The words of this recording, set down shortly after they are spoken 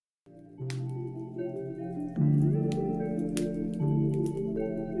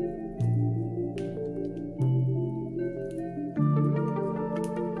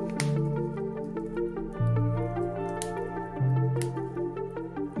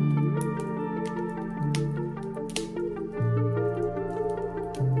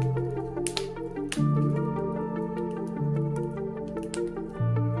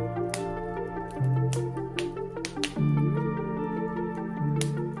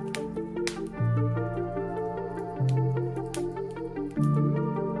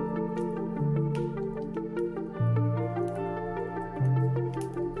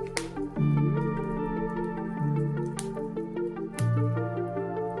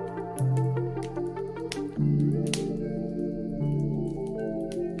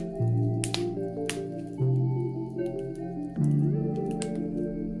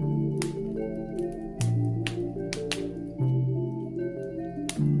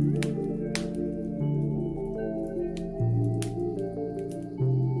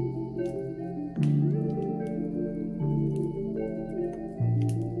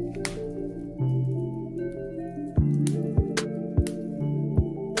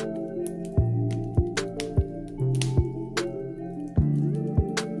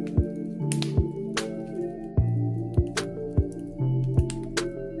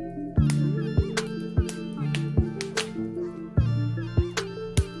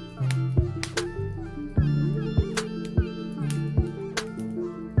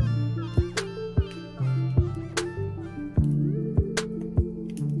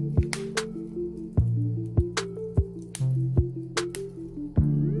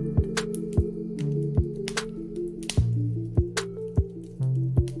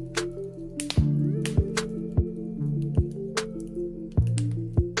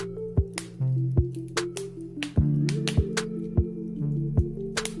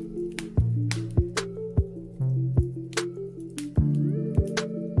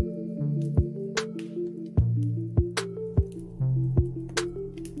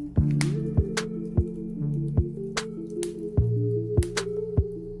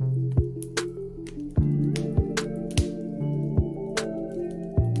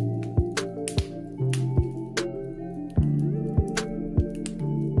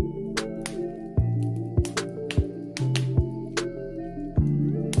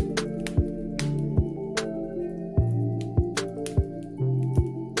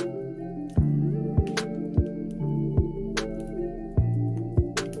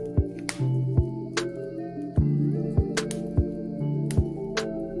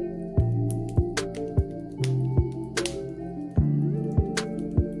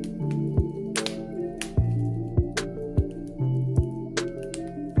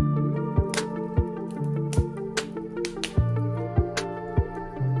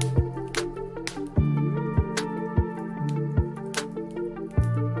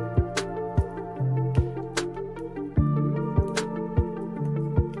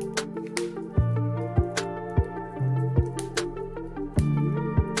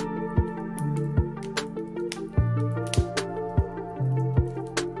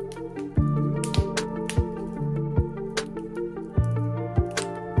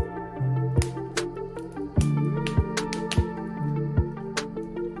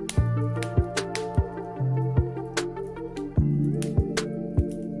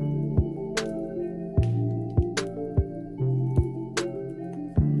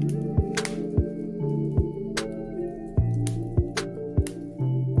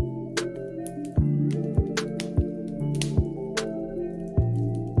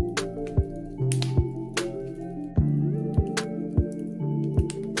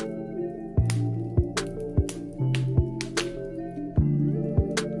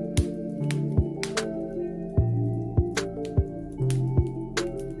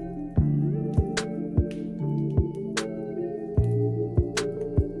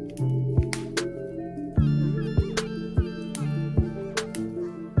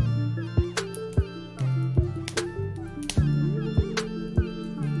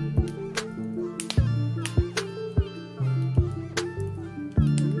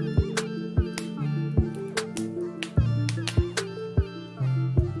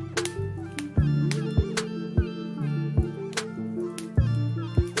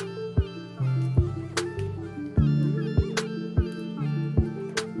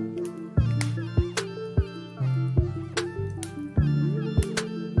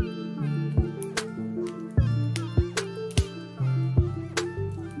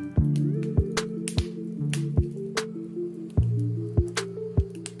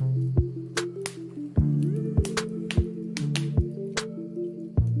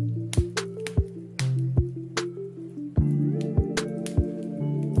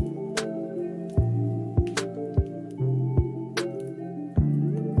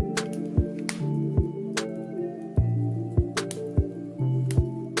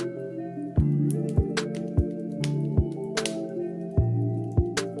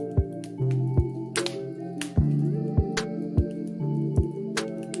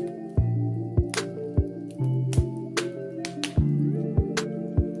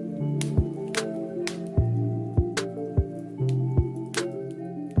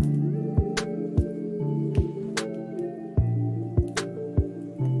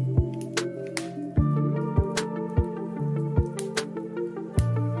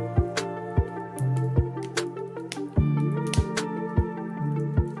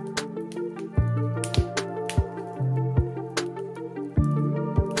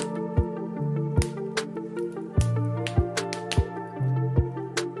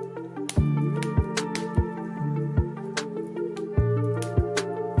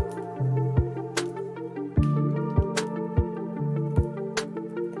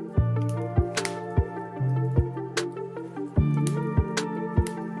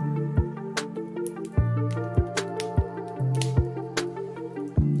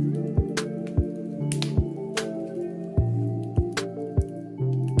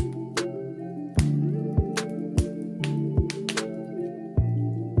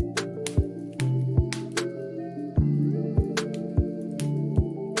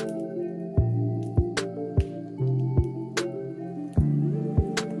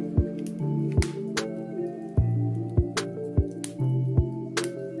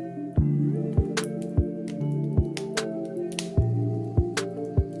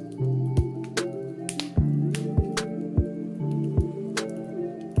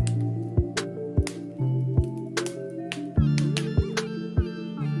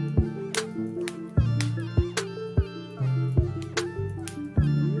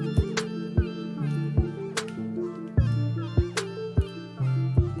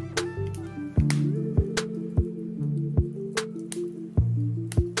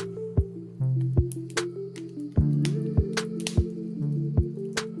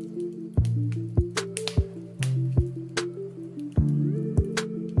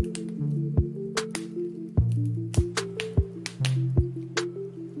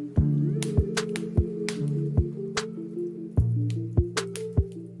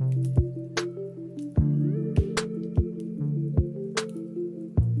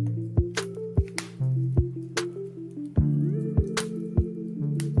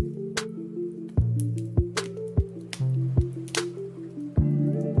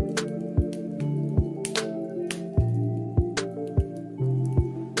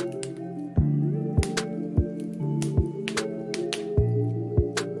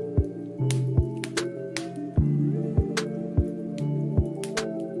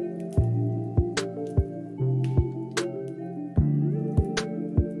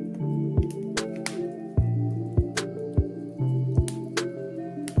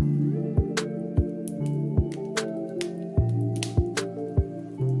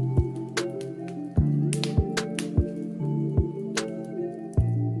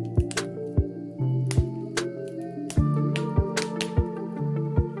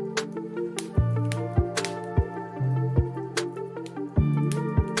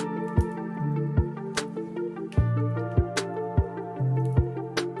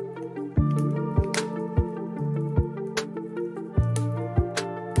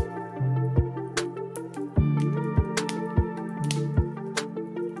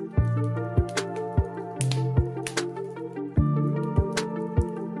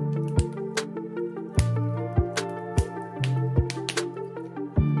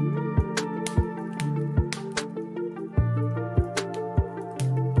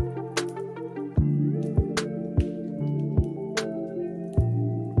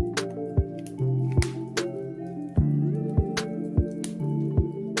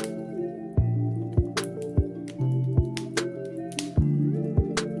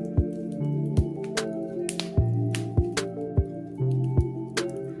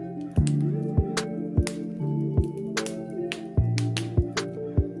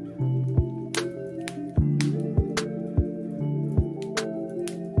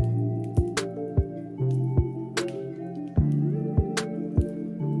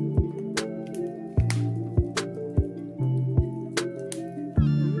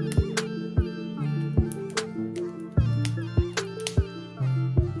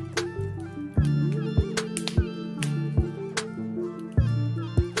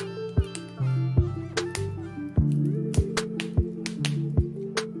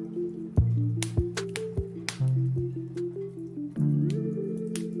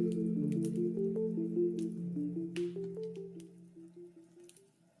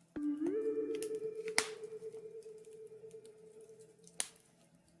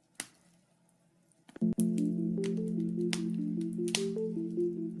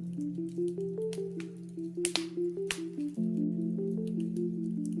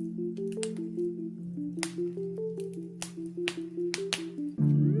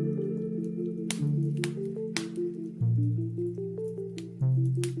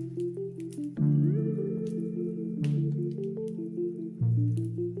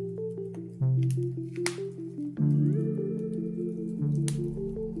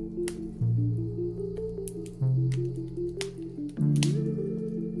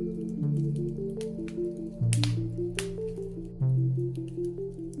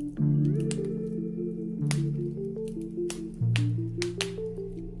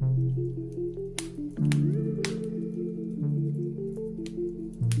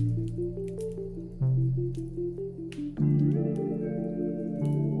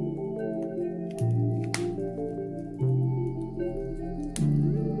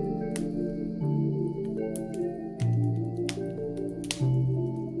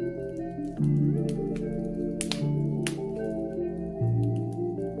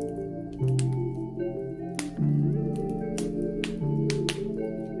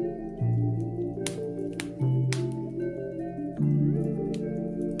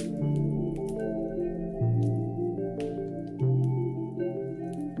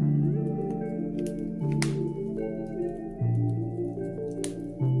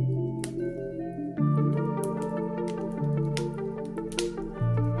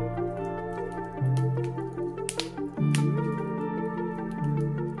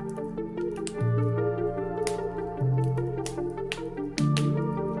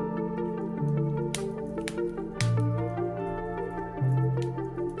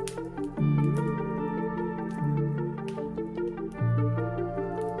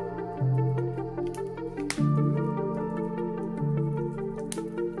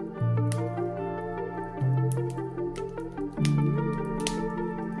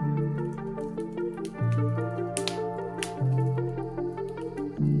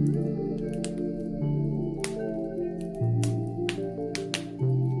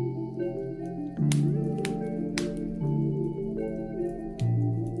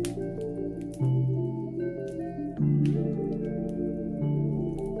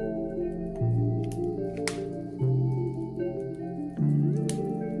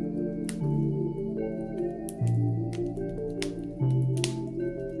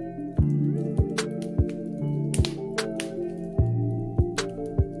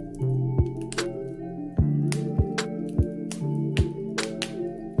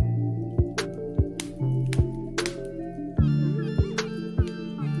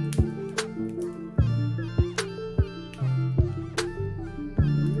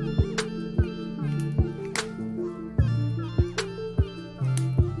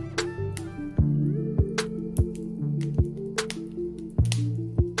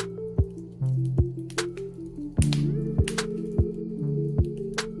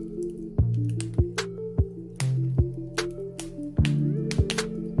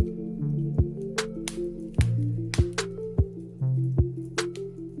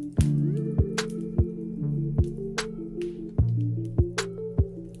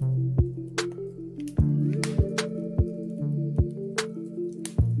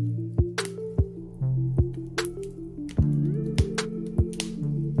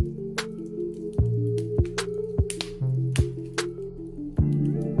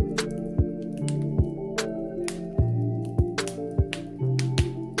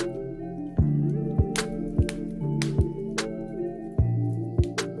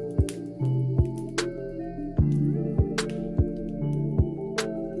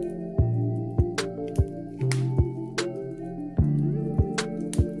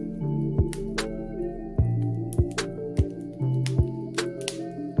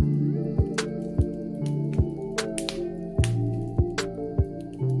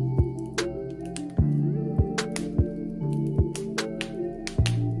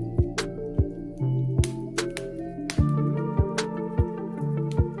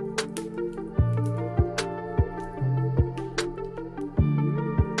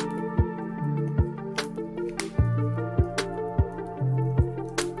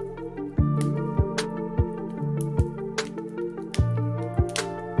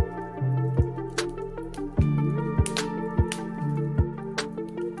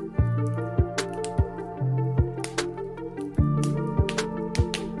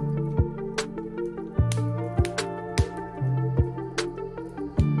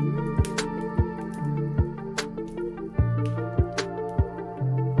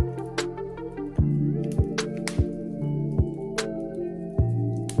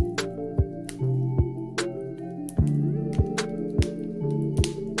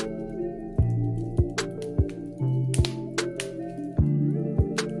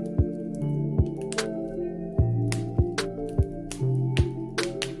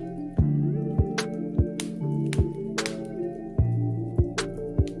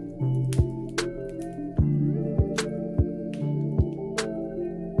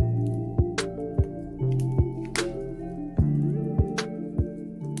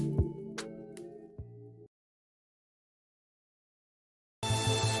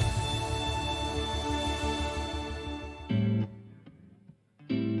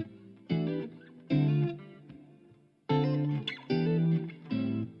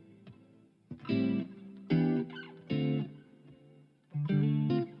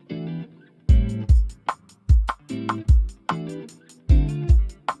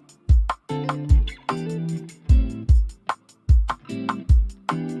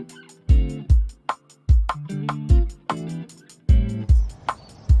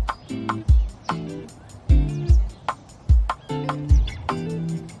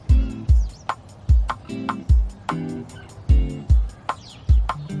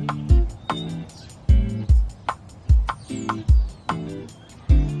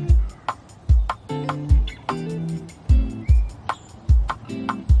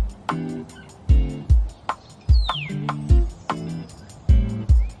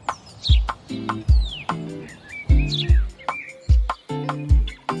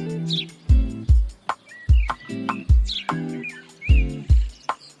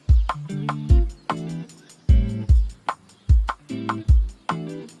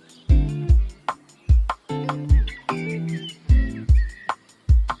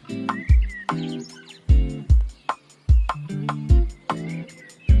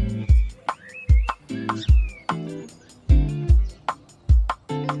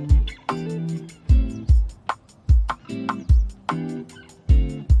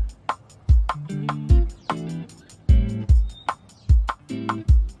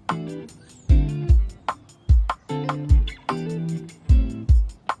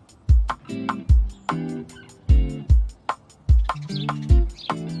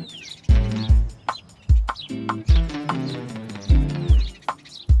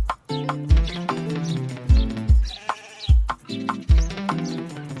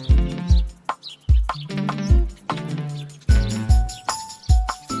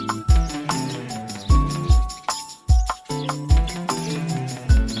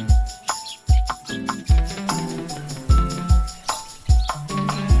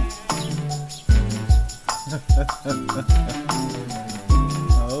Oh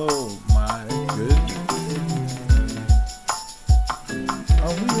my goodness.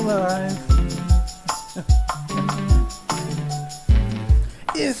 Are we live?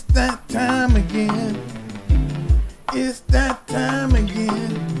 It's that time again. It's that time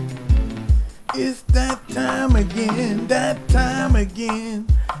again. It's that time again. That time again.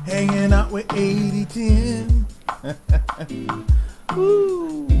 Hanging out with 8010.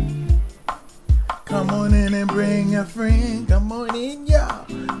 Woo. Come on in and bring a friend. Come on in, y'all.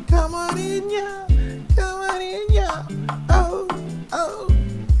 Come on in, y'all. Come on in, y'all. Oh, oh.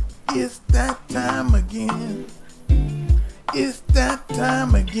 It's that time again. It's that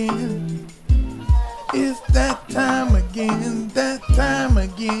time again. It's that time again. That time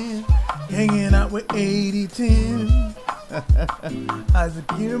again. Hanging out with 8010. Isaac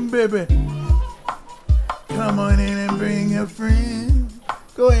Kim, baby. Come on in and bring a friend.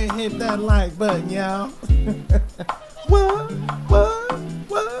 Go ahead and hit that like button, y'all. What?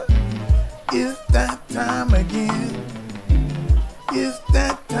 It's that time again. It's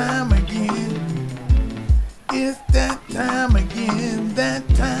that time again. It's that time again. That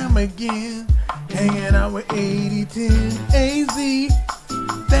time again. Hanging out with 8010 AZ.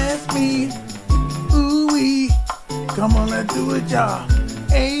 That's me. Ooh-wee. Come on, let's do it, y'all.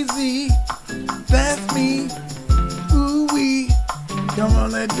 AZ. That's me. Ooh-wee. Come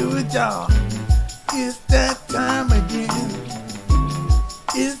on, let's do it, y'all. It's that time again.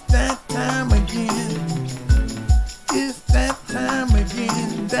 It's that time again. It's that time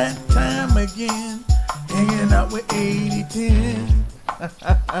again. That time again. Hanging out with 8010.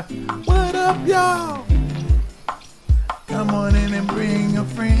 What up, y'all? Come on in and bring a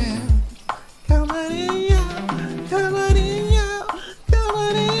friend. Come on in, y'all. Come on in, y'all. Come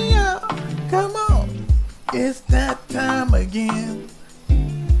on in, y'all. Come on. It's that time again.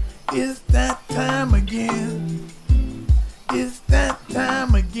 It's that time again. It's that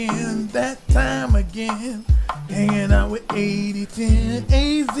time again. That time again. Hanging out with 8010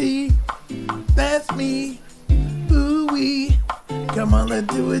 AZ. That's me. Ooh-wee. Come on,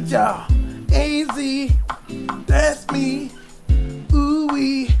 let's do it, y'all. AZ. That's me.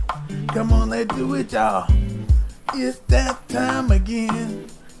 Ooh-wee. Come on, let's do it, y'all. It's that time again.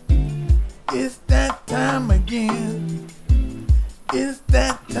 It's that time again. It's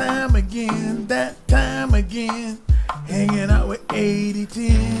that time again. That time again. Hanging out with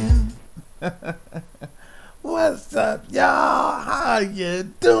 8010. What's up, y'all? How you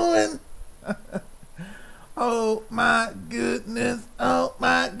doing? Oh my goodness. Oh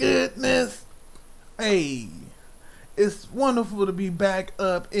my goodness. Hey, it's wonderful to be back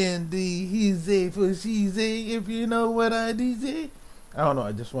up in the He's a for She's a, if you know what I say. I don't know,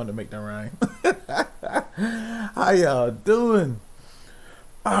 I just wanted to make that rhyme. How y'all doing?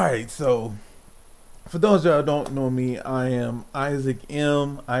 Alright, so for those of y'all who don't know me, I am Isaac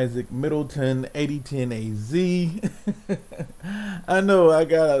M. Isaac Middleton, 8010AZ. I know I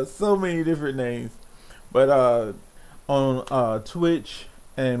got so many different names, but on Twitch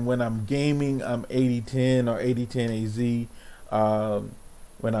and when I'm gaming, I'm 8010 or 8010AZ.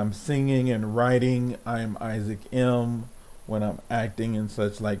 When I'm singing and writing, I'm Isaac M. When I'm acting and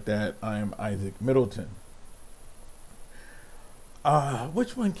such like that, I'm Isaac Middleton.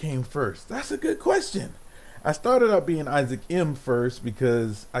 Which one came first? That's a good question. I started out being Isaac M first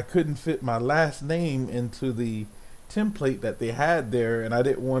because I couldn't fit my last name into the template that they had there, and I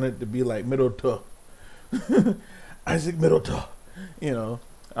didn't want it to be like Middleton. Isaac Middleton. You know,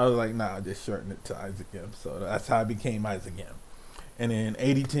 I was like, nah, just shorten it to Isaac M. So that's how I became Isaac M. And then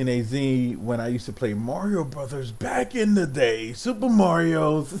 8010AZ, when I used to play Mario Brothers back in the day, Super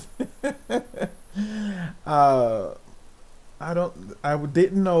Mario's. I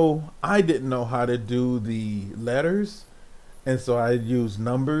didn't know how to do the letters, and so I used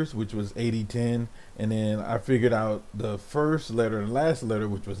numbers, which was 8010, and then I figured out the first letter and last letter,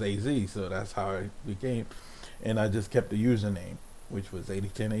 which was AZ, so that's how I became, and I just kept the username, which was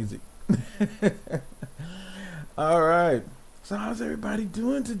 8010AZ. All right, so how's everybody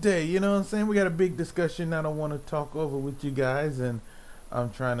doing today? You know what I'm saying? We got a big discussion I don't want to talk over with you guys, and I'm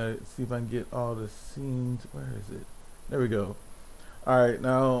trying to see if I can get all the scenes. Where is it? There we go. Alright,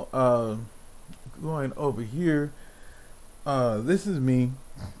 now going over here, this is me.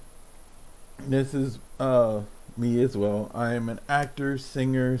 This is me as well. I am an actor,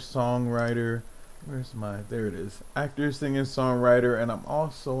 singer, songwriter. There it is. Actor, singer, songwriter, and I'm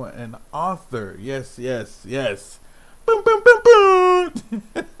also an author. Yes. Boom, boom, boom, boom.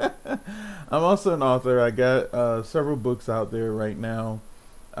 I'm also an author. I got several books out there right now.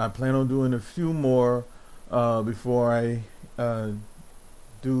 I plan on doing a few more before I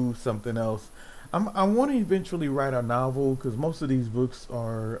do something else. I want to eventually write a novel because most of these books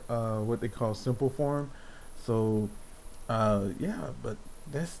are what they call simple form. So yeah, but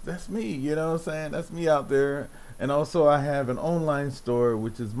that's me. You know what I'm saying? That's me out there. And also, I have an online store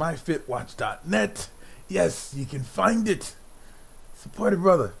which is myfitwatch.net. Yes, you can find it. Support it,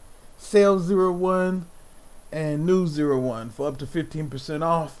 brother. Sales 01 and News 01 for up to 15%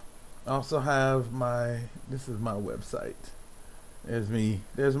 off. I also have this is my website. There's me.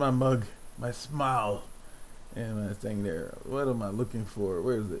 There's my mug, my smile, and my thing there. What am I looking for?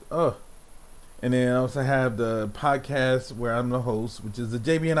 Where is it? Oh, and then I also have the podcast where I'm the host, which is the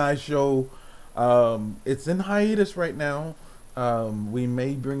JB and I show. It's in hiatus right now. We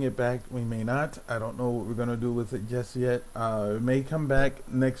may bring it back. We may not. I don't know what we're going to do with it just yet. It may come back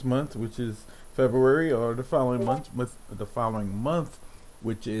next month, which is February, or the following month,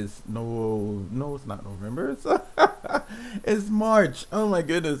 which is no, it's not November. It's, it's March. Oh my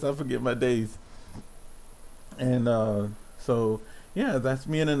goodness, I forget my days. And so yeah, that's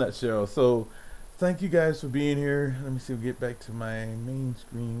me in a nutshell. So thank you guys for being here. Let me see. Get back to my main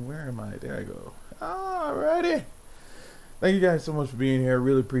screen. Where am I? There I go. Alrighty. Thank you guys so much for being here. I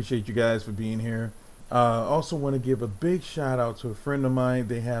really appreciate you guys for being here. Also want to give a big shout out to a friend of mine.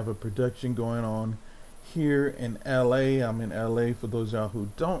 They have a production going on here in LA. I'm in LA for those of y'all who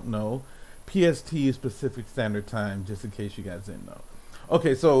don't know. PST is Pacific Standard Time, just in case you guys didn't know.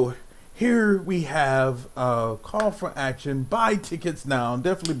 Okay, so here we have a call for action. Buy tickets now.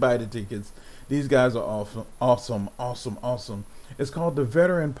 Definitely buy the tickets. These guys are awesome. It's called the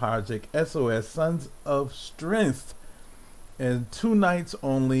Veteran Project, SOS, Sons of Strength. And 2 nights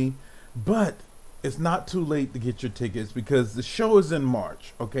only, but it's not too late to get your tickets because the show is in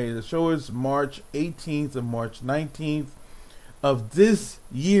March. Okay, the show is March 18th and March 19th of this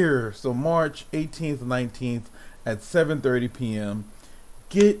year. So March 18th, 19th at 7:30 p.m.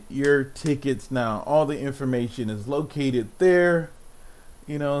 Get your tickets now. All the information is located there.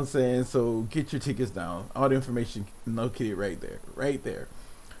 You know what I'm saying? So get your tickets now. All the information located right there.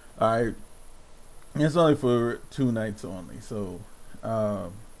 All right. It's only for 2 nights only. So,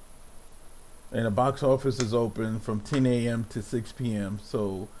 and the box office is open from 10 a.m. to 6 p.m.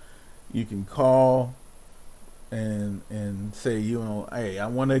 So you can call and say, you know, hey, I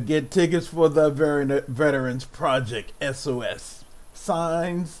want to get tickets for the Veterans Project, SOS,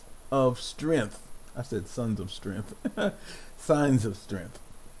 Signs of Strength. I said Sons of Strength. Signs of Strength.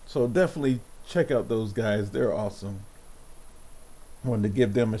 So definitely check out those guys. They're awesome. Wanted to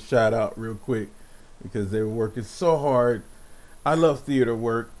give them a shout out real quick because they were working so hard. I love theater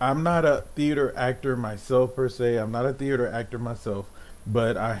work. I'm not a theater actor myself per se. I'm not a theater actor myself,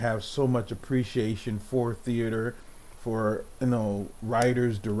 but I have so much appreciation for theater, for, you know,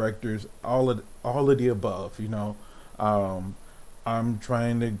 writers, directors, all of the above. You know, I'm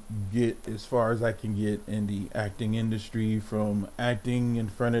trying to get as far as I can get in the acting industry, from acting in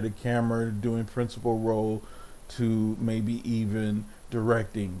front of the camera, doing principal role, to maybe even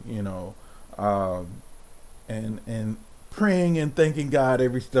directing. You know, and praying and thanking God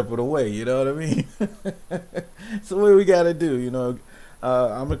every step of the way. You know what I mean? So what we got to do, you know,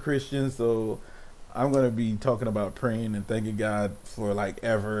 I'm a Christian, so I'm going to be talking about praying and thanking God for like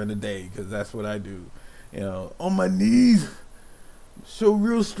ever and a day, because that's what I do. You know, on my knees, show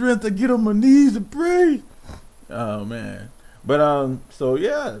real strength. I get on my knees and pray. Oh man. But so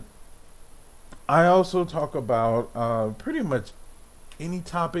yeah, I also talk about pretty much any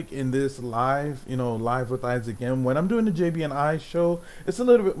topic in this live, you know, Live with Isaac M. When I'm doing the JB and I show, it's a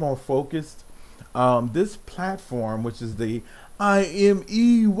little bit more focused. This platform, which is the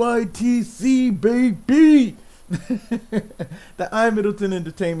IMEYTC baby, the I Middleton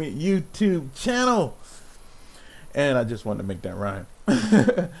Entertainment YouTube channel, and I just wanted to make that rhyme.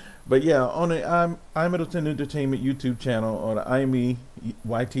 But yeah, on the I Middleton Entertainment YouTube channel, or the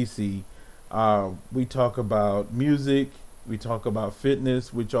IMEYTC, we talk about music. We talk about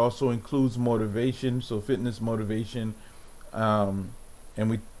fitness, which also includes motivation, so fitness, motivation, and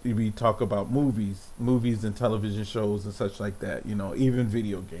we talk about movies and television shows and such like that, you know, even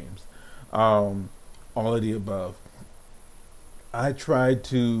video games, all of the above. I try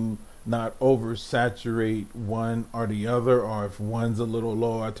to not oversaturate one or the other, or if one's a little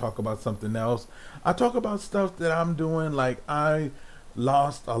low, I talk about something else. I talk about stuff that I'm doing, like I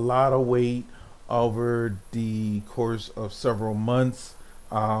lost a lot of weight over the course of several months.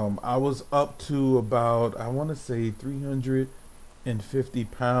 I was up to about, I want to say 350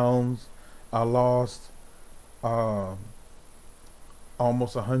 pounds. I lost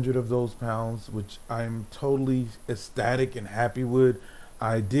almost 100 of those pounds, which I'm totally ecstatic and happy with.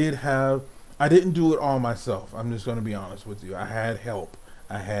 I didn't do it all myself. I'm just going to be honest with you. I had help.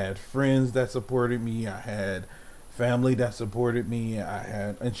 I had friends that supported me. I had family that supported me. I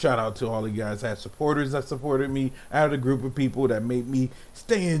had, and shout out to all of you guys. I had supporters that supported me. I had a group of people that made me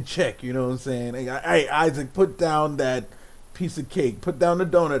stay in check. You know what I'm saying? Hey, Isaac, put down that piece of cake. Put down the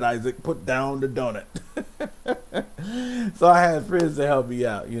donut, Isaac. Put down the donut. So I had friends to help me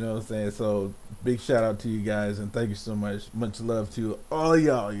out. You know what I'm saying? So big shout out to you guys, and thank you so much. Much love to all of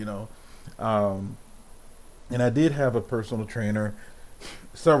y'all. You know, and I did have a personal trainer.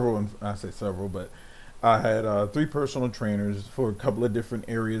 Several, I say several, but I had 3 personal trainers for a couple of different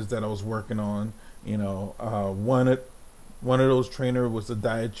areas that I was working on. You know, one of those trainer was a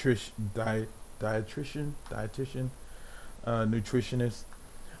dietitian, nutritionist,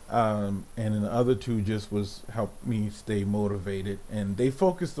 and then the other 2 just was help me stay motivated. And they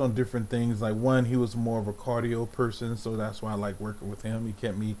focused on different things. Like one, he was more of a cardio person, so that's why I like working with him. He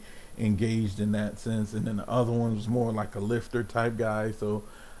kept me engaged in that sense. And then the other one was more like a lifter type guy, so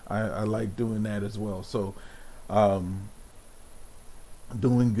I like doing that as well. So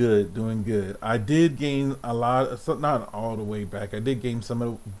doing good. I did gain a lot, so not all the way back. I did gain some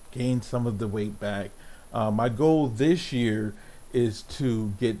of the weight back. My goal this year is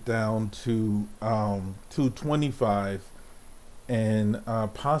to get down to 225 and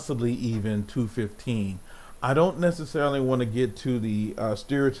possibly even 215. I don't necessarily want to get to the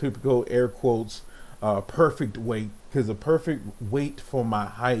stereotypical air quotes perfect weight, because the perfect weight for my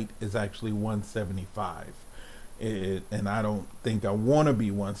height is actually 175. And I don't think I want to be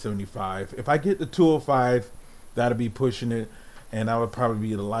 175. If I get to 205, that'll be pushing it, and I would probably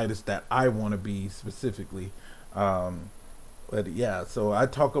be the lightest that I want to be specifically. But yeah, so I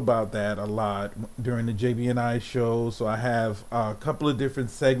talk about that a lot during the JB&I show. So I have a couple of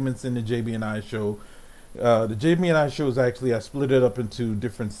different segments in the JB&I show. The JB&I show is actually, I split it up into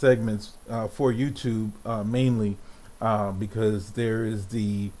different segments for YouTube mainly because there is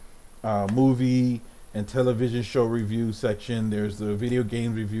the movie and television show review section. There's the video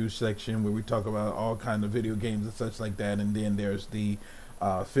game review section where we talk about all kinds of video games and such like that. And then there's the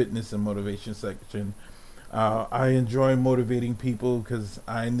fitness and motivation section. I enjoy motivating people because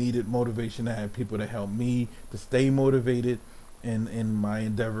I needed motivation to have people to help me to stay motivated in my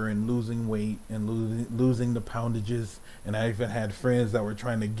endeavor in losing weight and losing the poundages. And I even had friends that were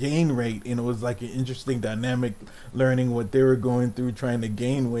trying to gain weight, and it was like an interesting dynamic learning what they were going through trying to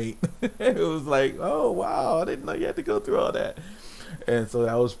gain weight. It was like, oh wow, I didn't know you had to go through all that. And so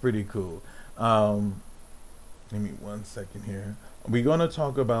that was pretty cool. Give me 1 second here. We're going to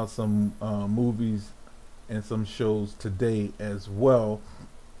talk about some movies and some shows today as well,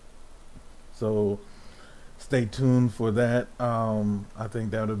 so stay tuned for that. I think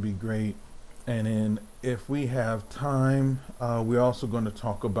that'll be great. And then if we have time, we're also going to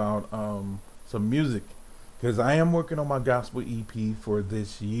talk about some music, because I am working on my gospel EP for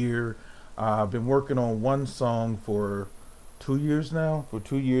this year. I've been working on one song for 2 years now,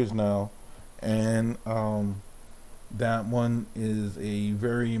 and that one is a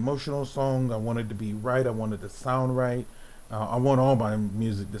very emotional song. I wanted to be right. I wanted to sound right. I want all my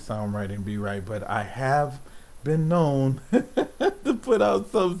music to sound right and be right, but I have been known to put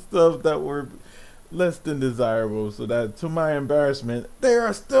out some stuff that were less than desirable, so that, to my embarrassment, they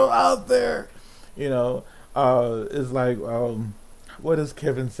are still out there. You know, it's like, what does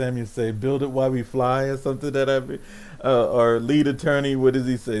Kevin Samuels say? Build it while we fly, or something that I, or lead attorney. What does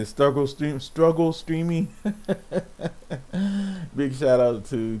he say? Struggle streamy. Big shout out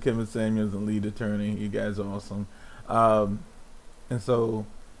to Kevin Samuels and lead attorney. You guys are awesome. And so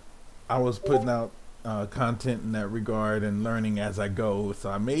I was putting out content in that regard and learning as I go. So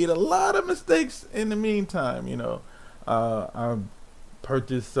I made a lot of mistakes in the meantime. You know, I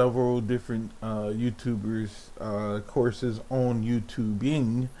purchased several different YouTubers courses on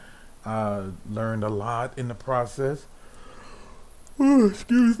YouTubing. Learned a lot in the process. Ooh,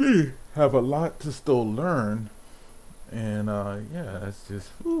 excuse me. Have a lot to still learn, and yeah, it's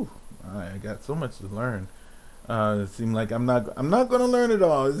just, I got so much to learn. It seemed like I'm not gonna learn it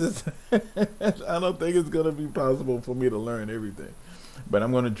all. It's just I don't think it's gonna be possible for me to learn everything, but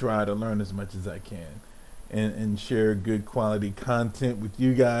I'm gonna try to learn as much as I can, and share good quality content with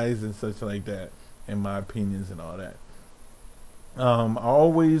you guys and such like that, and my opinions and all that.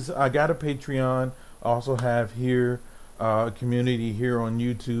 I got a Patreon. I also have here a community here on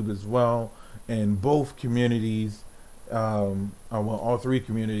YouTube as well, and both communities, well, all 3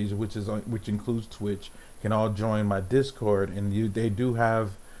 communities, which includes Twitch, can all join my Discord, and they do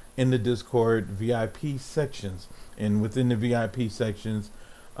have in the Discord VIP sections, and within the VIP sections,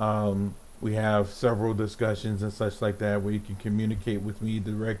 We have several discussions and such like that where you can communicate with me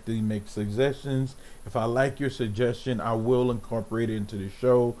directly, make suggestions. If I like your suggestion, I will incorporate it into the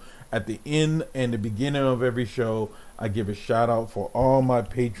show. At the end and the beginning of every show, I give a shout out for all my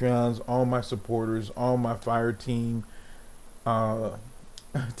Patreons, all my supporters, all my fire team, uh,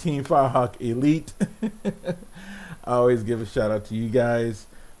 Team Firehawk Elite. I always give a shout out to you guys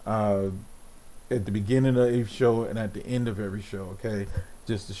uh, at the beginning of every show and at the end of every show, okay?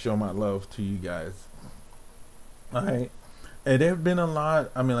 Just to show my love to you guys. All right. And there have been a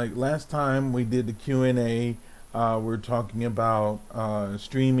lot. I mean, like last time we did the Q&A, we're talking about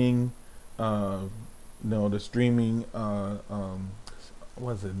streaming, the streaming,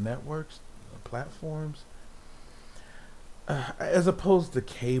 was it networks, platforms? As opposed to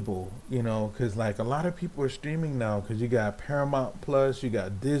cable, because like a lot of people are streaming now. Because you got Paramount Plus, you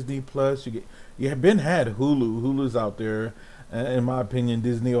got Disney Plus, you have been had Hulu. Hulu's out there, in my opinion.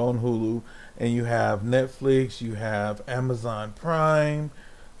 Disney owned Hulu, and you have Netflix, you have Amazon Prime,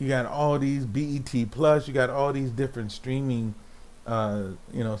 you got all these BET Plus, you got all these different streaming,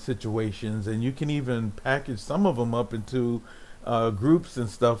 situations, and you can even package some of them up into groups and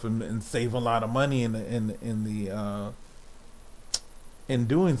stuff, and save a lot of money in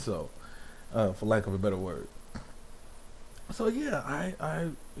doing so, for lack of a better word. So yeah, I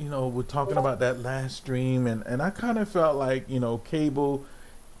we're talking about that last stream, and I kind of felt like cable,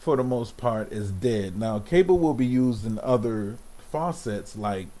 for the most part, is dead. Now cable will be used in other faucets,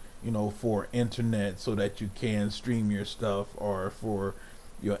 like for internet, so that you can stream your stuff, or for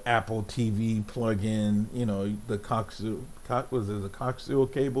your Apple TV plug-in, the coaxial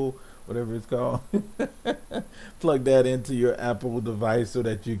cable, whatever it's called. Plug that into your Apple device so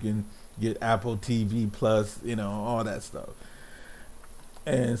that you can get Apple TV Plus, all that stuff.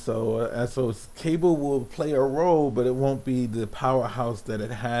 And so cable will play a role, but it won't be the powerhouse that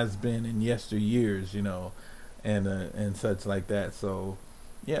it has been in yesteryears, and such like that. So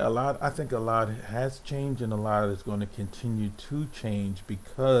yeah, I think a lot has changed, and a lot is going to continue to change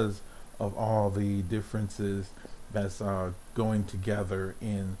because of all the differences that's going together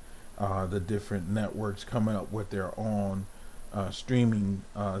in the different networks coming up with their own streaming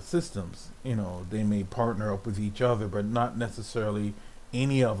systems. They may partner up with each other, but not necessarily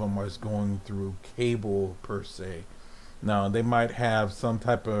any of them is going through cable per se. Now they might have some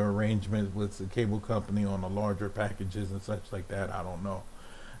type of arrangement with the cable company on the larger packages and such like that. I don't know.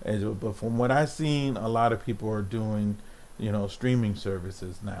 But from what I've seen, a lot of people are doing, streaming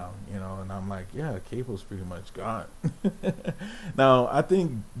services now, and I'm like, yeah, cable's pretty much gone. Now, I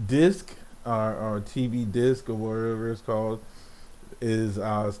think disc, or TV disc, or whatever it's called, is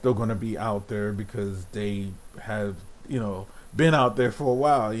still going to be out there, because they have, been out there for a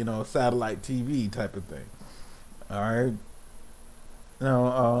while, satellite TV type of thing. All right.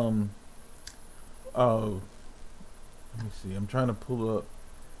 Now, let me see. I'm trying to pull up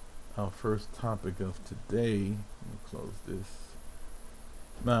our first topic of today. Let me close this.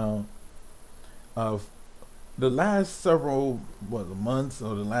 Now, the last several months,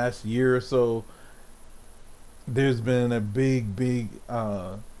 or the last year or so, there's been a big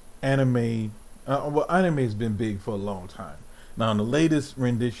anime. Anime's been big for a long time. Now, the latest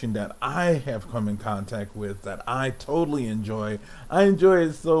rendition that I have come in contact with, that I totally enjoy, I enjoy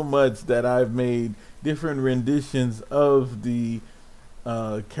it so much that I've made different renditions of the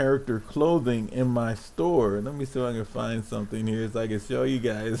character clothing in my store. Let me see if I can find something here so I can show you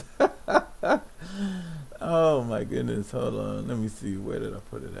guys. Oh my goodness, hold on, let me see, where did I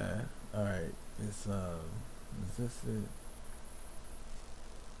put it at? All right, it's is this it?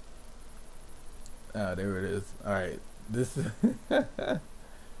 Ah, there it is. All right, this is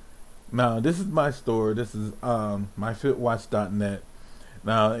now this is my store. This is myfitwatch.net.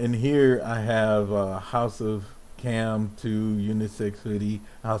 Now in here I have House of Cam 2 unisex hoodie,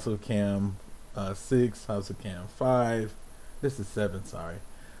 House of Cam 6, House of Cam 5. This is 7, sorry.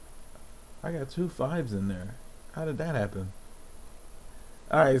 I got 2 5s in there. How did that happen?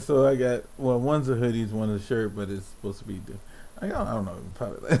 Alright, so I got, one's a hoodie, one's a shirt, but it's supposed to be I don't know,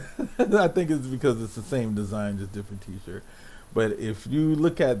 probably. I think it's because it's the same design, just different t-shirt. But if you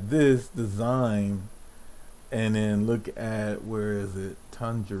look at this design, and then look at, where is it,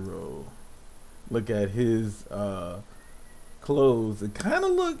 Tanjiro, look at his clothes, it kind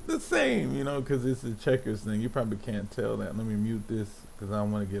of look the same, because it's a checkers thing. You probably can't tell that. Let me mute this, because I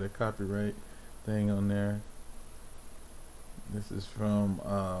don't want to get a copyright thing on there. This is from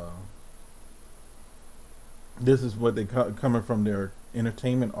this is what they coming from their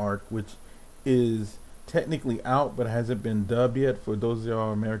entertainment arc, which is technically out but hasn't been dubbed yet, for those of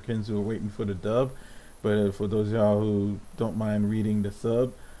y'all Americans who are waiting for the dub. But for those of y'all who don't mind reading the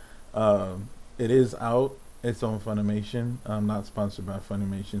sub, It is out. It's on Funimation. I'm not sponsored by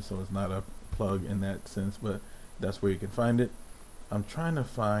Funimation, so it's not a plug in that sense, but that's where you can find it. I'm trying to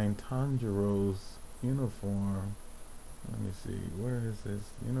find Tanjiro's uniform. Let me see. Where is his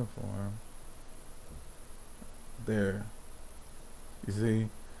uniform? There. You see?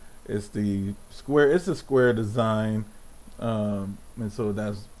 It's the square. It's a square design, and so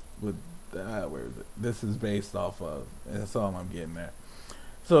that's what. Where is it? This is based off of. That's all I'm getting at.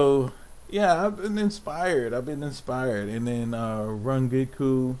 So yeah, I've been inspired. And then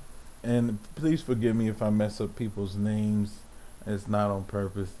Rungiku, and please forgive me if I mess up people's names. It's not on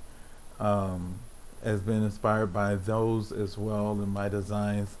purpose. Um, has been inspired by those as well in my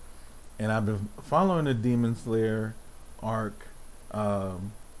designs, and I've been following the Demon Slayer arc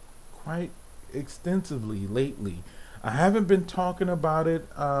um, quite extensively lately. I haven't been talking about it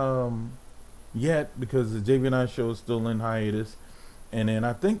yet because the JV9 show is still in hiatus. And then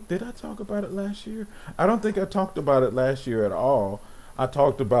I think, did I talk about it last year? I don't think I talked about it last year at all. I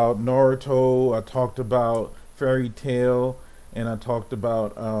talked about Naruto, I talked about Fairy Tail, and I talked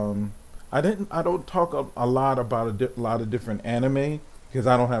about I don't talk a lot about lot of different anime because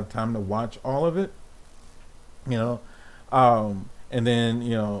I don't have time to watch all of it, you know. And then,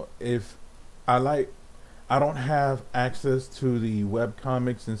 if I like, I don't have access to the web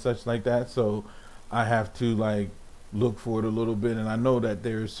comics and such like that, so I have to like look for it a little bit. And I know that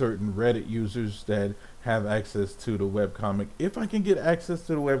there's certain Reddit users that have access to the web comic. If I can get access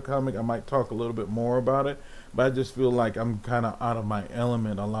to the web comic, I might talk a little bit more about it. But I just feel like I'm kind of out of my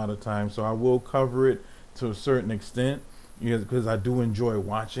element a lot of times, so I will cover it to a certain extent, because I do enjoy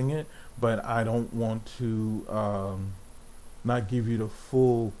watching it, but I don't want to not give you the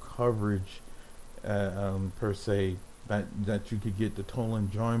full coverage per se, that you could get the total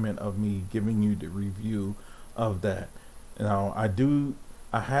enjoyment of me giving you the review of that. Now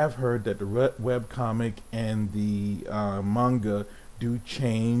I have heard that the web comic and the manga do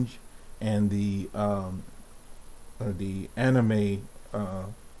change, and the anime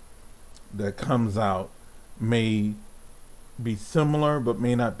that comes out may be similar but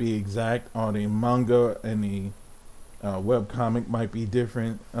may not be exact, or the manga and the web comic might be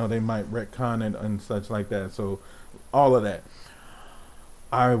different. They might retcon it and such like that. So all of that,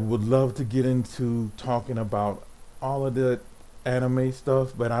 I would love to get into talking about all of the anime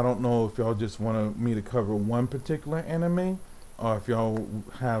stuff, but I don't know if y'all just want me to cover one particular anime, or if y'all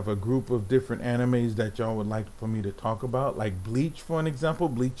have a group of different animes that y'all would like for me to talk about, like Bleach, for an example.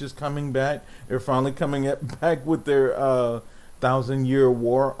 Bleach is coming back. They're finally coming back with their Thousand-Year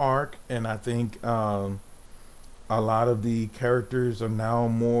War arc, and I think a lot of the characters are now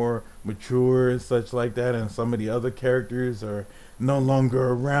more mature and such like that, and some of the other characters are no longer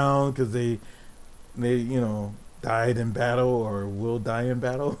around because they died in battle or will die in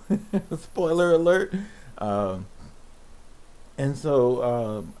battle. Spoiler alert. And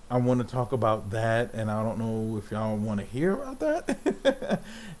so I want to talk about that, and I don't know if y'all want to hear about that.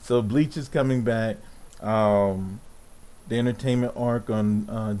 So Bleach is coming back. The entertainment arc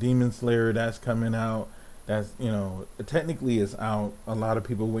on Demon Slayer, that's coming out. That's, technically it's out. A lot of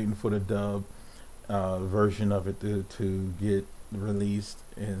people waiting for the dub version of it to get released,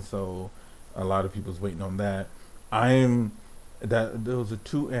 and so a lot of people's waiting on that. Those are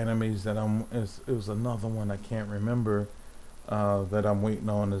two animes that it was another one I can't remember that I'm waiting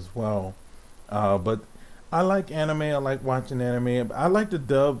on as well. But I like anime. I like watching anime. I like the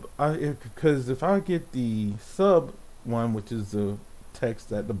dub, because if I get the sub one, which is the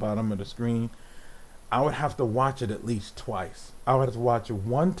text at the bottom of the screen, I would have to watch it at least twice. I would have to watch it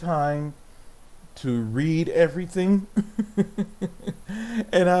one time to read everything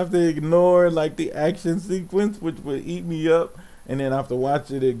and I have to ignore like the action sequence, which would eat me up, and then I have to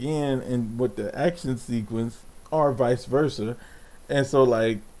watch it again and with the action sequence, or vice versa. And so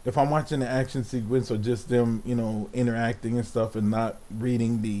like if I'm watching the action sequence or just them interacting and stuff and not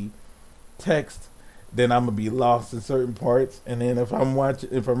reading the text, then I'm gonna be lost in certain parts. And then if I'm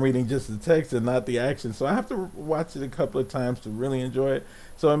reading just the text and not the action, so I have to watch it a couple of times to really enjoy it.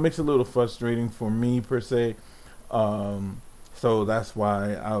 So it makes it a little frustrating for me per se. So that's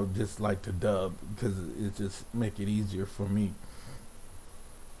why I would just like to dub, because it just make it easier for me.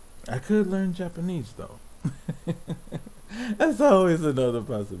 I could learn Japanese though. That's always another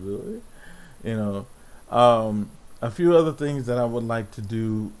possibility, you know. A few other things that I would like to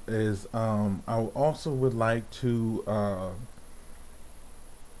do is I also would like to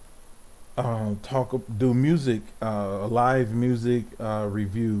do music, live music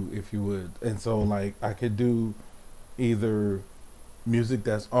review, if you would. And so like I could do either music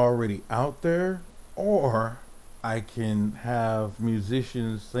that's already out there, or I can have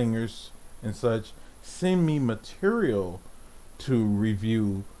musicians, singers, and such send me material to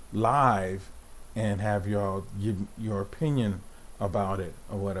review live and have y'all give your opinion about it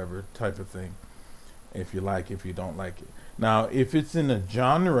or whatever type of thing. If you like, if you don't like it. Now, if it's in a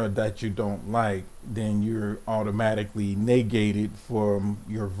genre that you don't like, then you're automatically negated from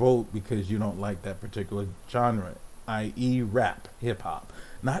your vote because you don't like that particular genre, i.e., rap, hip hop.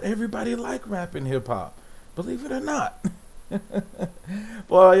 Not everybody like rap and hip hop, believe it or not.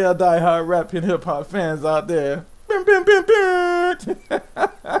 Boy, y'all die-hard rap and hip hop fans out there. Bim, bim, bim, bim.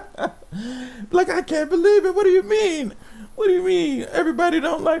 Like, I can't believe it. What do you mean? What do you mean? Everybody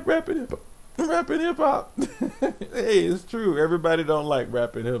don't like rap and hip hop. Rap and hip hop. Hey, it's true. Everybody don't like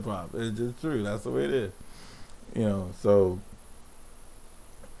rap and hip hop. It's just true. That's the way it is. You know, so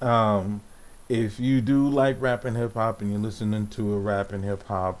if you do like rap and hip hop and you're listening to a rap and hip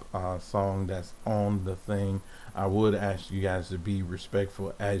hop song that's on the thing, I would ask you guys to be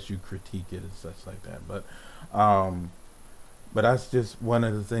respectful as you critique it and such like that. But that's just one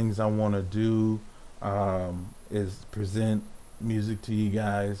of the things I want to do, is present music to you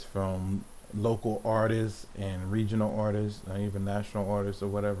guys from local artists and regional artists, even national artists or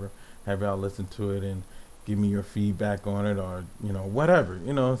whatever. Have y'all listen to it and give me your feedback on it, or whatever.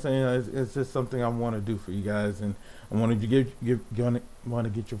 You know what I'm saying? It's just something I want to do for you guys, and I wanted to want to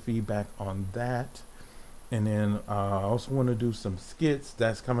get your feedback on that. And then I also want to do some skits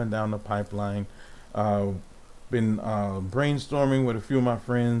that's coming down the pipeline. Been brainstorming with a few of my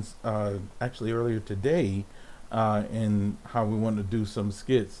friends actually earlier today, and how we want to do some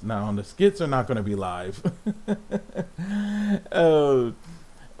skits. Now, the skits are not going to be live,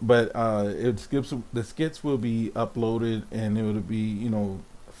 but the skits will be uploaded, and it will be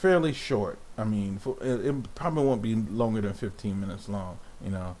fairly short. I mean, it probably won't be longer than 15 minutes long.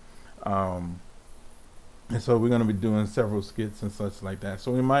 And so we're going to be doing several skits and such like that.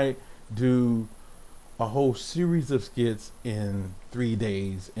 So we might do a whole series of skits in 3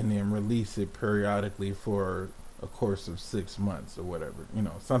 days and then release it periodically for a course of 6 months or whatever,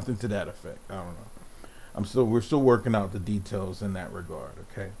 something to that effect. I don't know. We're still working out the details in that regard.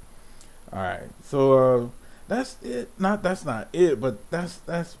 Okay. All right. So, that's it. That's not it, but that's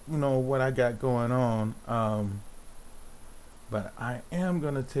what I got going on. But I am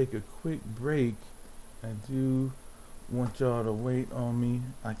going to take a quick break. I do want y'all to wait on me.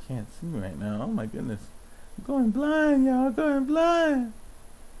 I can't see right now. Oh my goodness. I'm going blind, y'all. Going blind.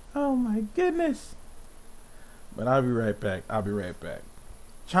 Oh my goodness. But I'll be right back.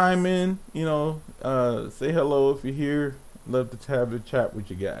 Chime in, say hello if you're here. Love to have a chat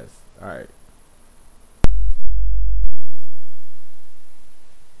with you guys. All right.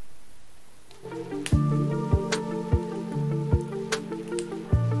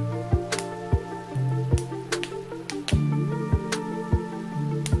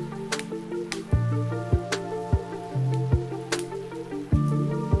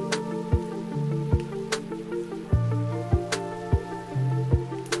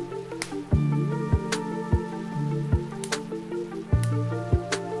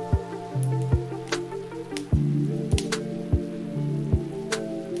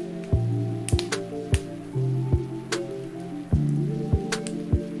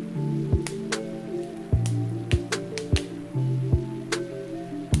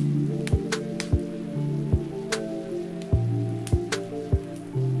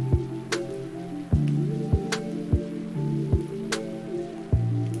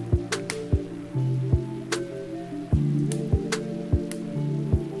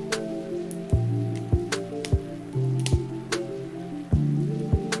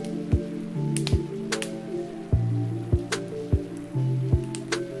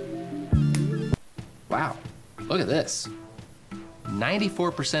 Wow, look at this.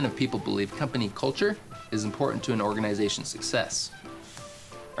 94% of people believe company culture is important to an organization's success.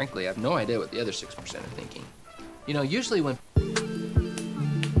 Frankly, I have no idea what the other 6% are thinking. Usually when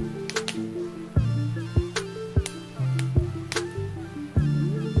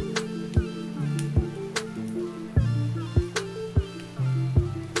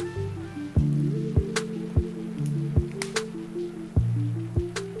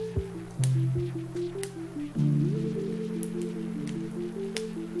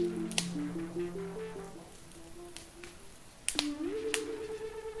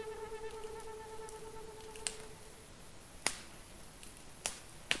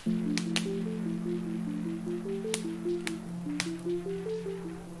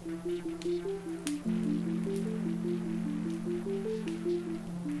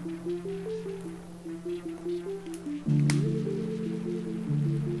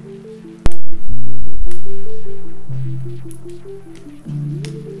All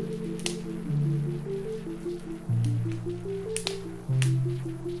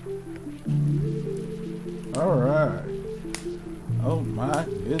right. Oh my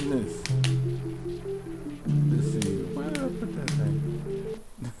goodness. Let's see. Where did I put that thing?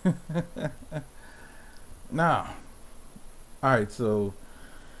 Now, all right. So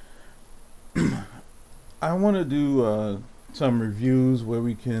I want to do some reviews where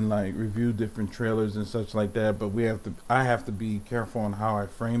we can like review different trailers and such like that. But I have to be careful on how I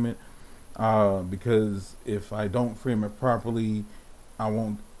frame it, because if I don't frame it properly,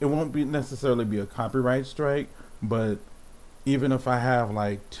 it won't be necessarily be a copyright strike, but even if I have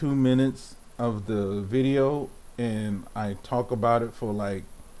like 2 minutes of the video and I talk about it for like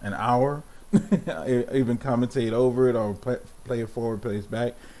an hour, I even commentate over it or play it forward, play it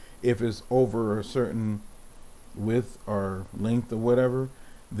back, if it's over a certain width or length or whatever,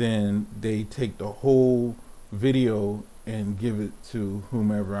 then they take the whole video and give it to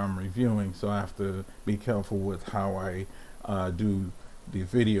whomever I'm reviewing. So I have to be careful with how I do the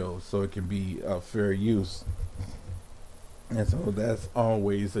video so it can be fair use. And so that's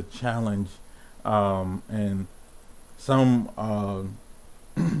always a challenge. And some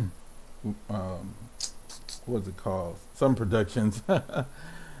what's it called? Some productions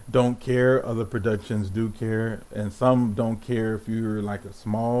don't care, other productions do care, and some don't care if you're like a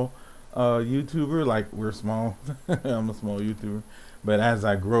small YouTuber, like we're small. I'm a small YouTuber, but as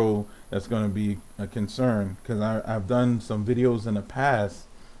I grow, that's going to be a concern, because I've done some videos in the past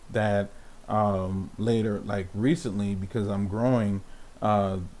that later, like recently, because I'm growing,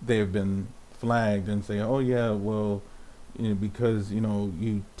 they've been flagged and say, oh yeah, well, because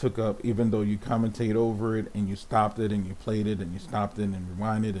you took up, even though you commentate over it and you stopped it and you played it and you stopped it and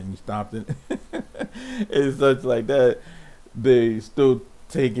rewind it and you stopped it and such like that, they still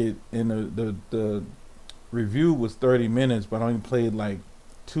take it. And the review was 30 minutes, but I only played like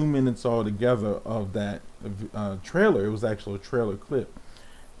 2 minutes altogether of that trailer. It was actually a trailer clip,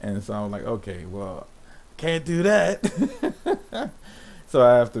 and so I was like, okay, well, can't do that. So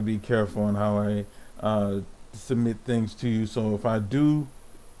I have to be careful on how I submit things to you. So if I do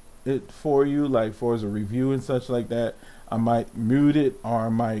it for you, like for as a review and such like that, I might mute it, or I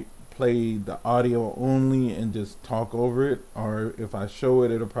might play the audio only and just talk over it, or if I show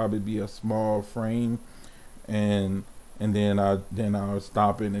it, it'll probably be a small frame, and then I'll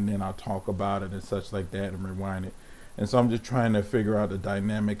stop it, and then I'll talk about it and such like that and rewind it. And so I'm just trying to figure out the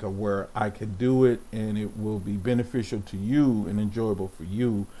dynamic of where I could do it and it will be beneficial to you and enjoyable for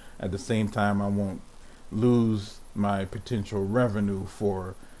you. At the same time, I won't lose my potential revenue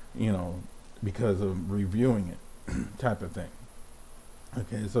for, because of reviewing it type of thing.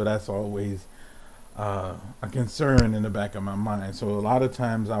 Okay, so that's always a concern in the back of my mind. So a lot of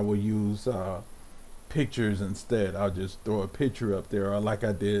times I will use pictures instead. I'll just throw a picture up there, or like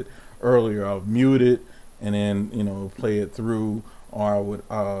I did earlier, I'll mute it and then play it through, or I would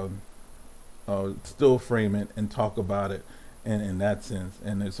still frame it and talk about it in that sense,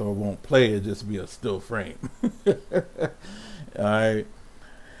 and so it won't play, it just be a still frame. All right.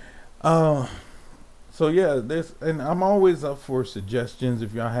 So yeah, and I'm always up for suggestions.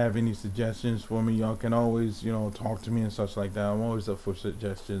 If y'all have any suggestions for me, y'all can always talk to me and such like that. I'm always up for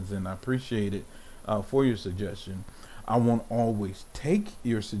suggestions, and I appreciate it for your suggestion. I won't always take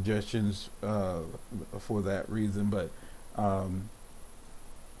your suggestions for that reason, but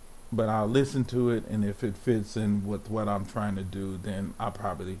I'll listen to it, and if it fits in with what I'm trying to do, then I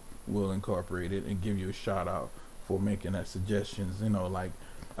probably will incorporate it and give you a shout out for making that suggestions. Like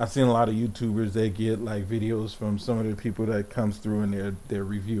I've seen a lot of YouTubers, they get like videos from some of the people that comes through and they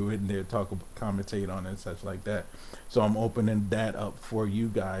review it and they commentate on it and such like that. So I'm opening that up for you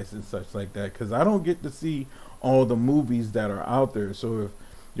guys and such like that, because I don't get to see all the movies that are out there. So if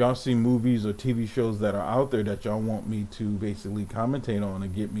y'all see movies or TV shows that are out there that y'all want me to basically commentate on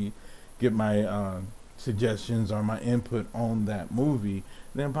and get my suggestions or my input on that movie,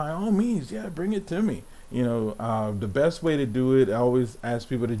 then by all means, yeah, bring it to me. The best way to do it, I always ask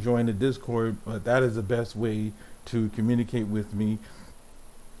people to join the Discord, but that is the best way to communicate with me,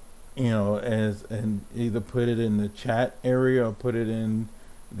 and either put it in the chat area or put it in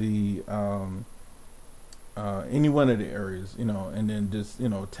the any one of the areas, and then just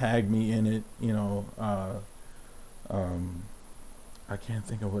tag me in it. I can't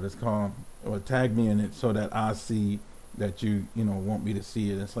think of what it's called, or tag me in it so that I see that you want me to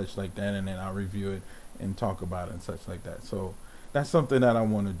see it and such like that, and then I'll review it and talk about it and such like that. So that's something that I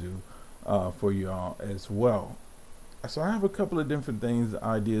want to do for y'all as well. So I have a couple of different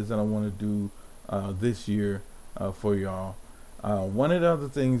ideas that I want to do this year for y'all. One of the other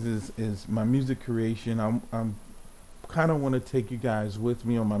things is my music creation. I'm kind of want to take you guys with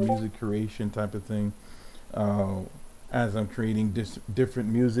me on my music creation type of thing, uh, as I'm creating different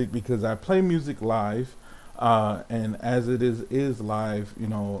music, because I play music live, and as it is live,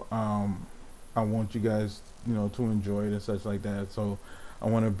 I want you guys, to enjoy it and such like that. So I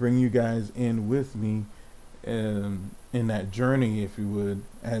want to bring you guys in with me, in that journey, if you would,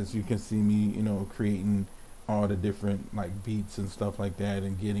 as you can see me, creating all the different like beats and stuff like that,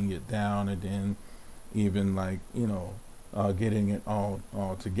 and getting it down, and then even like getting it all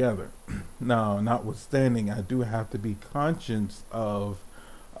together. Now, notwithstanding, I do have to be conscious of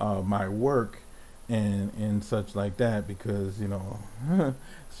my work and such like that, because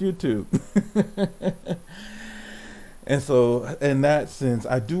it's YouTube. And so, in that sense,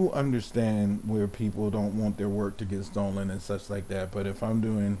 I do understand where people don't want their work to get stolen and such like that. But if I'm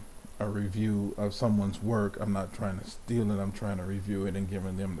doing a review of someone's work, I'm not trying to steal it. I'm trying to review it and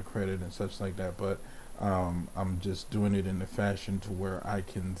giving them the credit and such like that. But I'm just doing it in a fashion to where I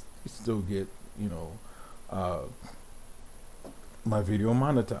can still get, uh, my video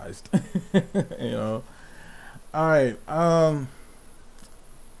monetized. All right.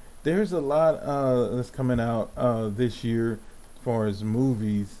 There's a lot that's coming out this year as far as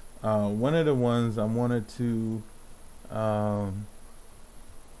movies. One of the ones I wanted to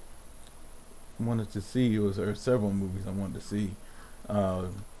see was, or several movies I wanted to see.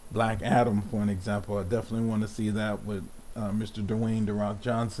 Black Adam, for an example. I definitely want to see that with Mr. Dwayne "The Rock"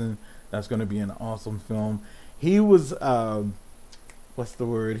 Johnson. That's going to be an awesome film. He was, what's the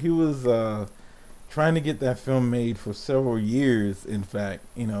word? He was trying to get that film made for several years. In fact,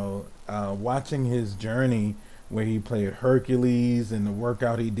 watching his journey where he played Hercules and the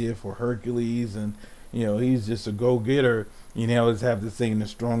workout he did for Hercules, and he's just a go-getter. You always have to say the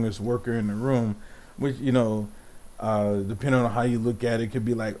strongest worker in the room, which depending on how you look at it, could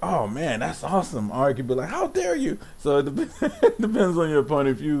be like, oh man, that's awesome, or it could be like, how dare you. So it depends on your point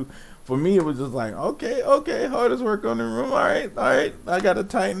of view. For me, it was just like, okay, hardest work on the room. All right, I got to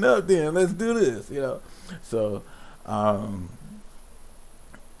tighten up then. Let's do this, So,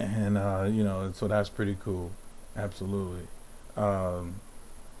 so that's pretty cool. Absolutely. I'm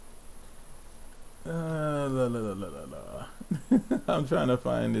trying to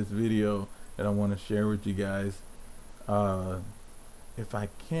find this video that I want to share with you guys. If I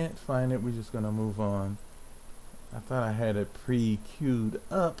can't find it, we're just going to move on. I thought I had it pre-queued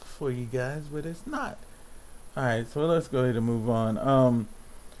up for you guys, but it's not. Alright, so let's go ahead and move on.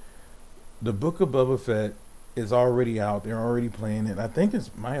 The Book of Boba Fett is already out. They're already playing it. I think it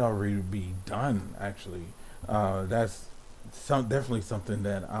might already be done, actually. That's definitely something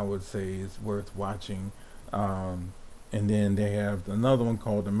that I would say is worth watching. And then they have another one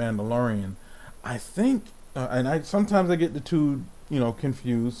called The Mandalorian. I think, and sometimes I get the two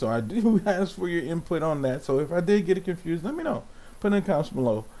confused, so I do ask for your input on that. So if I did get it confused, let me know. Put it in the comments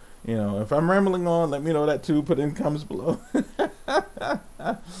below. If I'm rambling on, let me know that too. Put it in the comments below.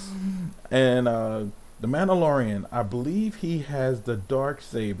 And The Mandalorian, I believe he has the dark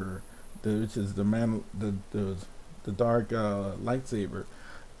saber, which is the dark lightsaber,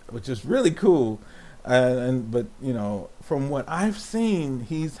 which is really cool. But from what I've seen,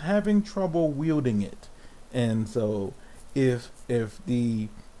 he's having trouble wielding it, and so if the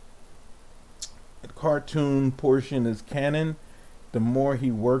cartoon portion is canon, the more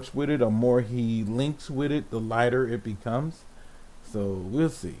he works with it, the more he links with it, the lighter it becomes. So we'll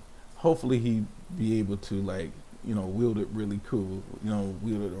see. Hopefully he be able to wield it really cool,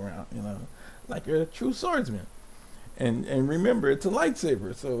 wield it around, like a true swordsman. And remember, it's a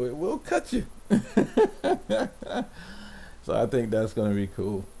lightsaber, so it will cut you. So I think that's gonna be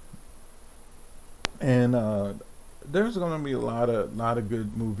cool. And there's gonna be a lot of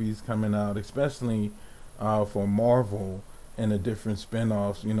good movies coming out, especially for Marvel and the different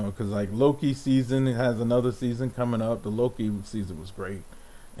spin-offs, because like Loki season, it has another season coming up. The Loki season was great.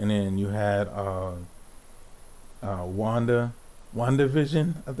 And then you had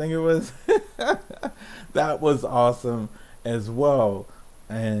WandaVision, I think it was. That was awesome as well.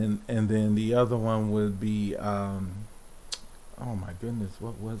 And then the other one would be oh my goodness,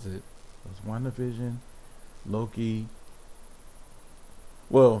 what was it? It was WandaVision, Loki.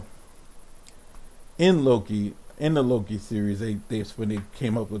 Well, in the Loki series, that's when they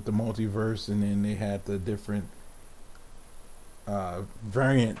came up with the multiverse, and then they had the different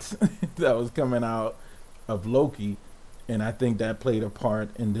variants that was coming out of Loki, and I think that played a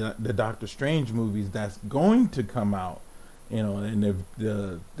part in the Doctor Strange movies that's going to come out, in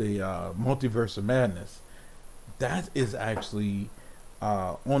the Multiverse of Madness. That is actually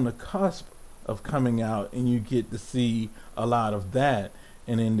on the cusp of coming out, and you get to see a lot of that.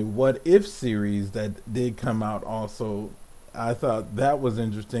 And in the What If series that did come out also, I thought that was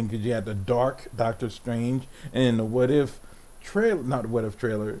interesting because you had the dark Doctor Strange, and in the What If trailer, not the What If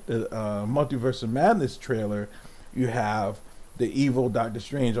trailer, the Multiverse of Madness trailer, you have the evil Doctor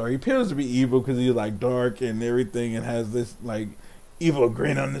Strange, or he appears to be evil because he's like dark and everything, and has this like evil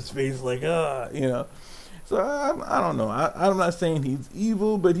grin on his face, like you know. So I don't know. I'm not saying he's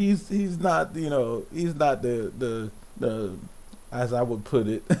evil, but he's not, you know, he's not the as I would put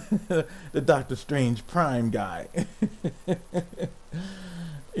it, the Doctor Strange Prime guy.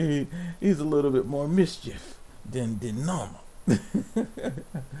 He's a little bit more mischief than normal.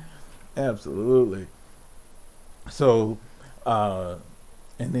 Absolutely. So, and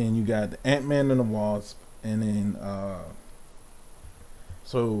then you got the Ant-Man and the Wasp, and then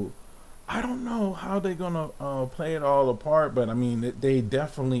so I don't know how they're gonna play it all apart, but I mean they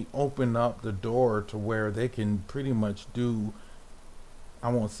definitely open up the door to where they can pretty much do, I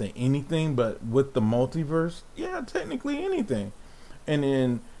won't say anything, but with the multiverse, yeah, technically anything. And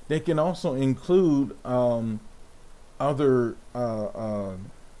then they can also include other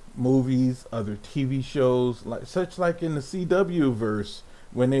movies, other TV shows, like in the CW verse,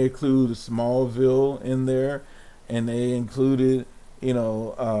 when they include Smallville in there, and they included, you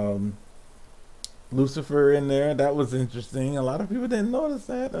know, Lucifer in there. That was interesting. A lot of people didn't notice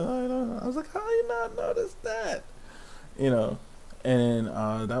that. I was like, how you not notice that? You know. And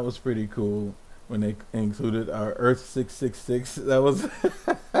that was pretty cool when they included Earth 666. That was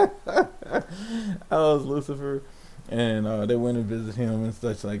that was Lucifer, and they went and visited him and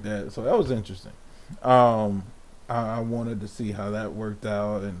such like that. So that was interesting. I wanted to see how that worked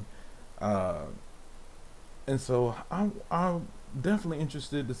out, and so I'm definitely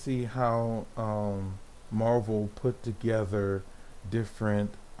interested to see how Marvel put together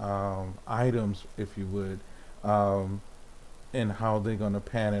different items, if you would. And how they're gonna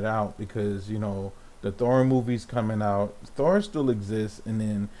pan it out, because you know the Thor movie's coming out. Thor still exists, and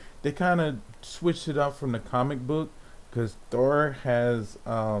then they kind of switched it up from the comic book because Thor has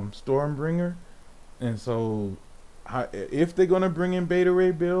Stormbringer, and so if they're gonna bring in Beta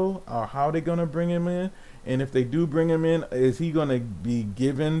Ray Bill, or how they're gonna bring him in, and if they do bring him in, is he gonna be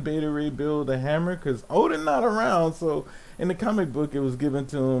giving Beta Ray Bill the hammer? Because Odin not around, so in the comic book it was given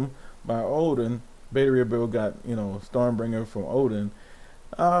to him by Odin. Beta Ray Bill got, you know, Stormbringer from Odin.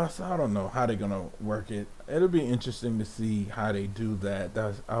 So I don't know how they're gonna work it. It'll be interesting to see how they do that.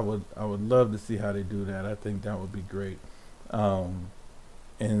 I would love to see how they do that. I think that would be great. And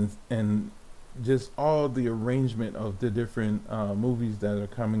just all the arrangement of the different movies that are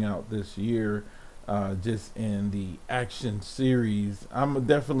coming out this year, just in the action series. I'm a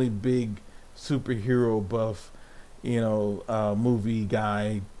definitely big superhero buff, you know, movie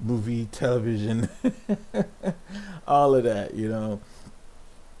guy, movie, television, all of that, you know.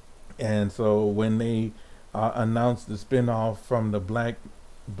 And so when they announced the spinoff from the Black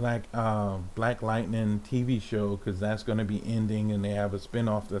Lightning TV show, because that's going to be ending, and they have a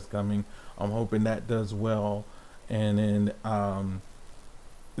spinoff that's coming, I'm hoping that does well. And then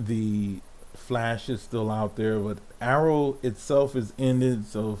the Flash is still out there, but Arrow itself is ended,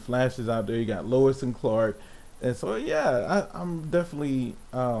 so Flash is out there. You got Lois and Clark. And so, yeah, I'm definitely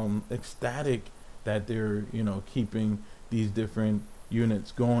ecstatic that they're, you know, keeping these different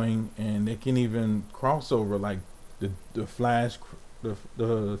units going, and they can even crossover, like the Flash, the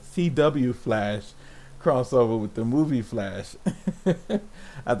CW Flash crossover with the movie Flash.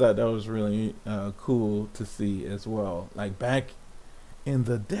 I thought that was really cool to see as well. Like back in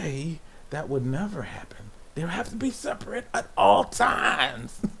the day, that would never happen. They would have to be separate at all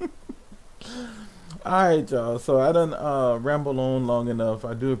times. Alright, y'all, so I done rambled on long enough.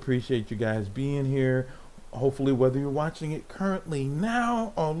 I do appreciate you guys being here. Hopefully, whether you're watching it currently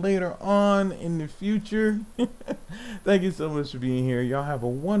now or later on in the future, thank you so much for being here. Y'all have a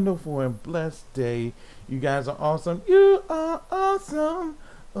wonderful and blessed day. You guys are awesome. You are awesome.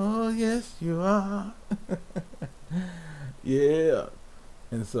 Oh, yes, you are. Yeah.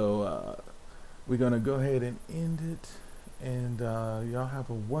 And so we're going to go ahead and end it. And y'all have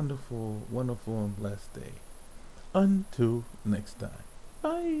a wonderful, wonderful and blessed day. Until next time.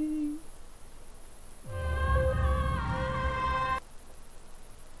 Bye.